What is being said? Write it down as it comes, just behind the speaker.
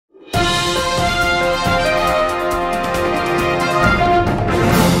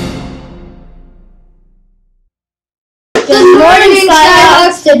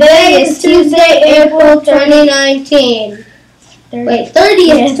class, today is Tuesday, April 2019.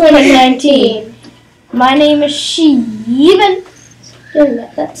 30th, 2019. My name is Sheevan.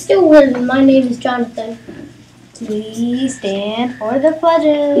 That's still weird. My name is Jonathan. Please stand for the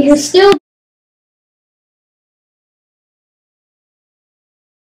pledges. You're still...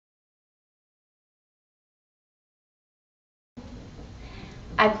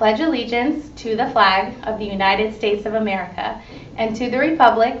 I pledge allegiance to the flag of the United States of America and to the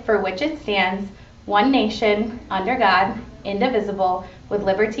republic for which it stands, one nation, under God, indivisible, with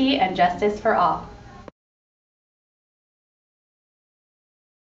liberty and justice for all.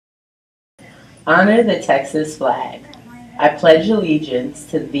 Honor the Texas flag. I pledge allegiance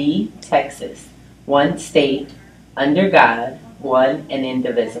to thee, Texas, one state, under God, one and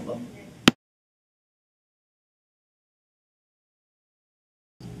indivisible.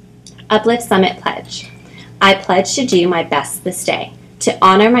 Uplift Summit Pledge. I pledge to do my best this day, to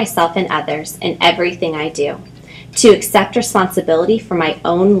honor myself and others in everything I do, to accept responsibility for my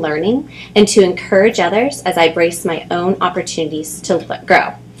own learning, and to encourage others as I brace my own opportunities to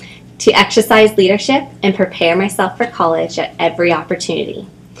grow, to exercise leadership and prepare myself for college at every opportunity.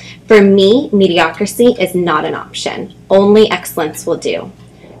 For me, mediocrity is not an option. Only excellence will do.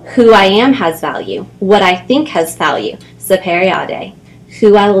 Who I am has value. What I think has value. Sapere aude.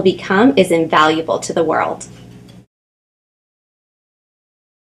 Who I will become is invaluable to the world.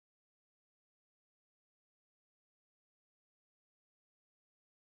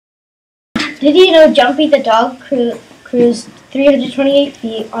 Did you know Jumpy the dog cruised 328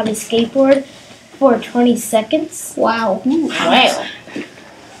 feet on his skateboard for 20 seconds? Wow. Wow.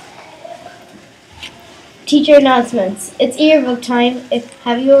 Teacher announcements. It's yearbook time.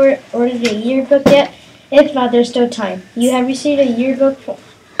 Have you ordered a yearbook yet? If not, there's still time. You have received a yearbook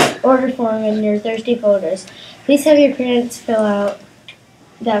order form in your Thursday folders. Please have your parents fill out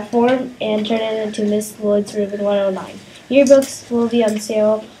that form and turn it into Miss Lloyd's room in 109. Yearbooks will be on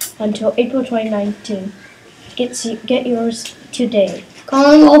sale until April 2019. Get yours today.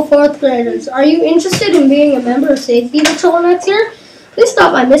 Calling all 4th graders. Are you interested in being a member of Safety Patrol next year? Please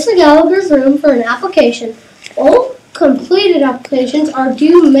stop by Mr. Gallagher's room for an application. All completed applications are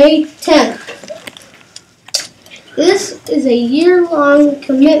due May 10th. This is a year-long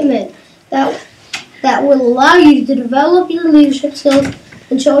commitment that will allow you to develop your leadership skills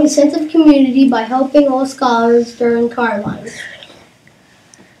and show a sense of community by helping all scholars during car lines.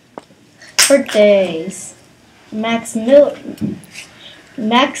 Birthdays. Milano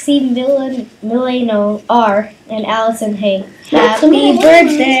R. and Allison Hay. Happy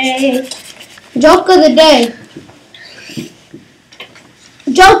birthday! Joke of the day.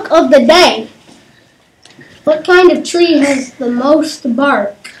 Joke of the day. What kind of tree has the most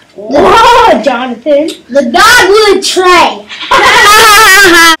bark? Whoa, Jonathan! The dogwood tree.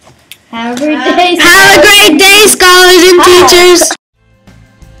 Have a great day, Have a great day, scholars and teachers.